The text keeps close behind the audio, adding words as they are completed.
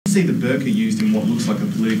see the burqa used in what looks like a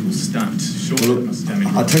political stunt. Surely that must damage.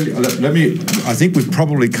 I'll tell you. I think we've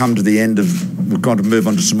probably come to the end of. We've got to move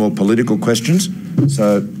on to some more political questions.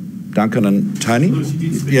 So, Duncan and Tony. Lewis, you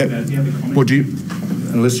did speak about. Do you have a comment? Would you,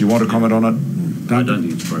 unless you want to comment on it? I don't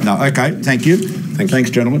think it's appropriate. No. Okay. Thank you. Thanks,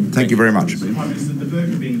 gentlemen. Thank you very much. Prime Minister, the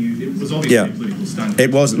burqa being used, it was obviously a political stunt.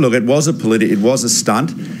 It was. Look, it was a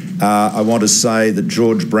stunt. I want to say that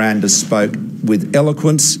George Brandis spoke with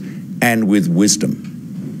eloquence and with wisdom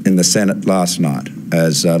in the Senate last night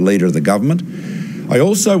as leader of the government. I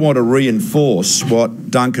also want to reinforce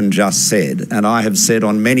what Duncan just said, and I have said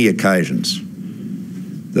on many occasions,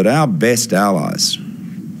 that our best allies,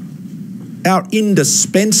 our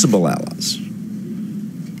indispensable allies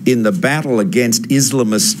in the battle against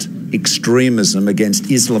Islamist extremism, against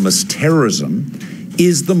Islamist terrorism,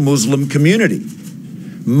 is the Muslim community.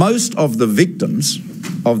 Most of the victims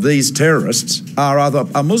of these terrorists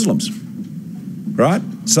are Muslims, right?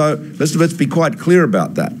 So let's be quite clear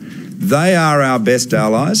about that. They are our best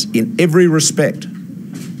allies in every respect,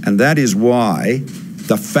 and that is why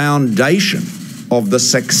the foundation of the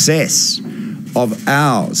success of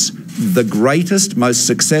ours, the greatest, most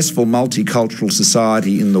successful multicultural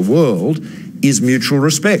society in the world, is mutual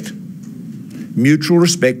respect. Mutual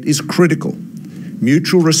respect is critical.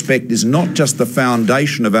 Mutual respect is not just the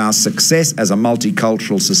foundation of our success as a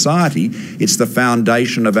multicultural society, it's the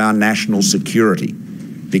foundation of our national security,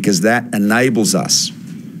 because that enables us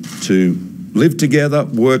to live together,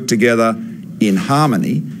 work together in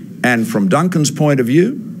harmony, and from Duncan's point of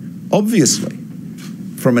view, obviously,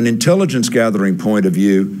 from an intelligence gathering point of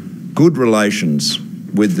view, good relations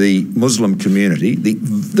with the Muslim community,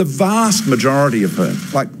 the vast majority of whom,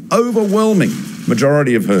 like overwhelming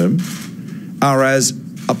majority of whom, are as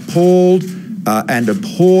appalled and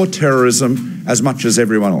abhor terrorism as much as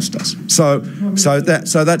everyone else does. So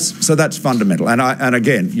that's fundamental. And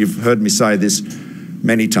again, you've heard me say this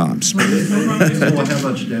many times. How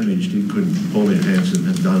much damage could Pauline Hanson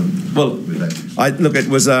have done with that? Look,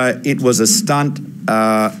 it was a stunt,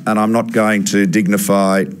 and I'm not going to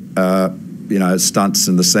dignify stunts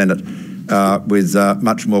in the Senate with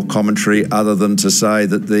much more commentary, other than to say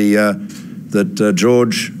that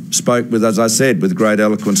George spoke with, as I said, with great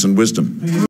eloquence and wisdom.